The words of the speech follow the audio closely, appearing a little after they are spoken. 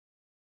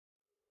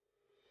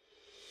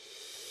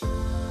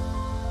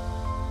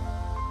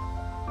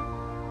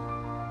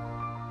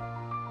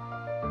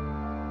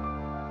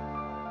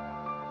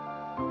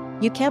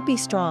You can't be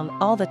strong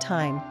all the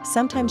time,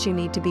 sometimes you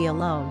need to be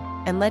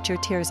alone, and let your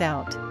tears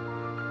out.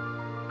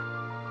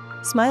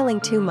 Smiling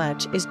too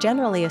much is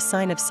generally a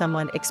sign of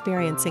someone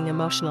experiencing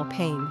emotional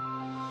pain.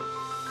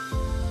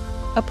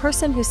 A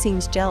person who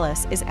seems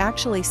jealous is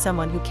actually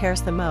someone who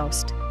cares the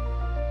most.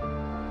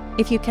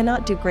 If you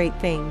cannot do great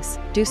things,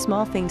 do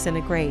small things in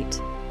a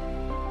great.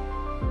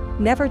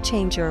 Never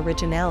change your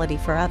originality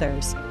for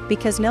others,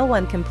 because no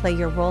one can play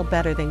your role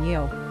better than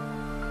you.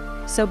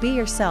 So be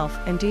yourself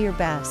and do your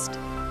best.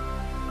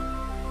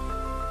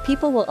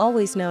 People will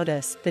always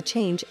notice the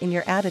change in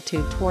your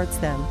attitude towards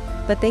them,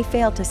 but they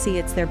fail to see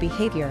it's their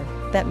behavior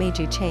that made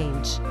you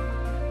change.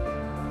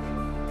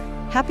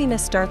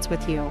 Happiness starts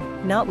with you,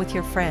 not with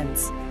your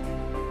friends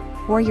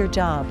or your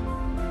job,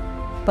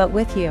 but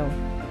with you.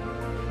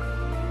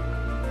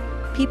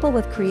 People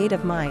with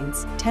creative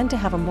minds tend to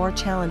have a more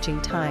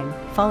challenging time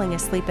falling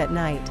asleep at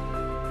night.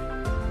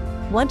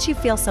 Once you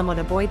feel someone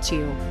avoids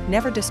you,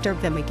 never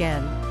disturb them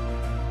again.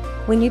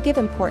 When you give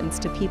importance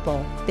to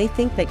people, they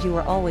think that you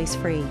are always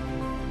free.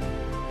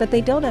 But they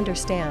don't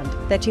understand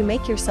that you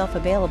make yourself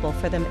available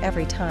for them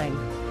every time.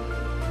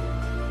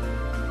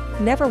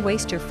 Never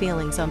waste your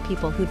feelings on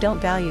people who don't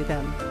value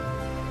them.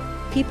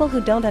 People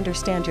who don't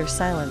understand your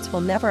silence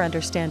will never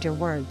understand your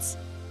words.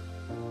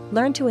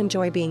 Learn to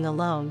enjoy being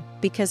alone,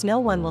 because no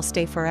one will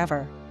stay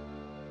forever.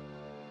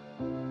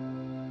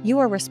 You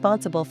are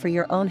responsible for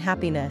your own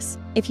happiness.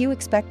 If you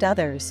expect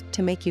others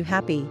to make you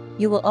happy,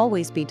 you will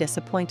always be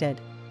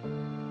disappointed.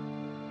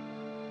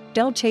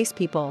 Don't chase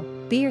people,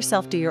 be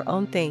yourself, do your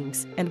own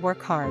things, and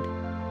work hard.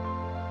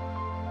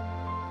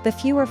 The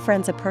fewer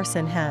friends a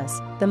person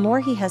has, the more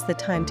he has the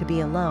time to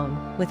be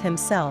alone with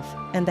himself,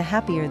 and the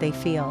happier they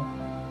feel.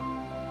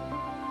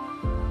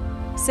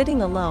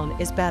 Sitting alone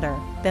is better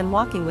than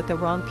walking with the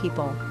wrong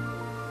people.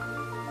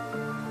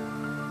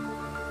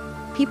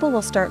 People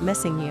will start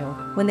missing you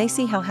when they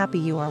see how happy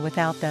you are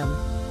without them.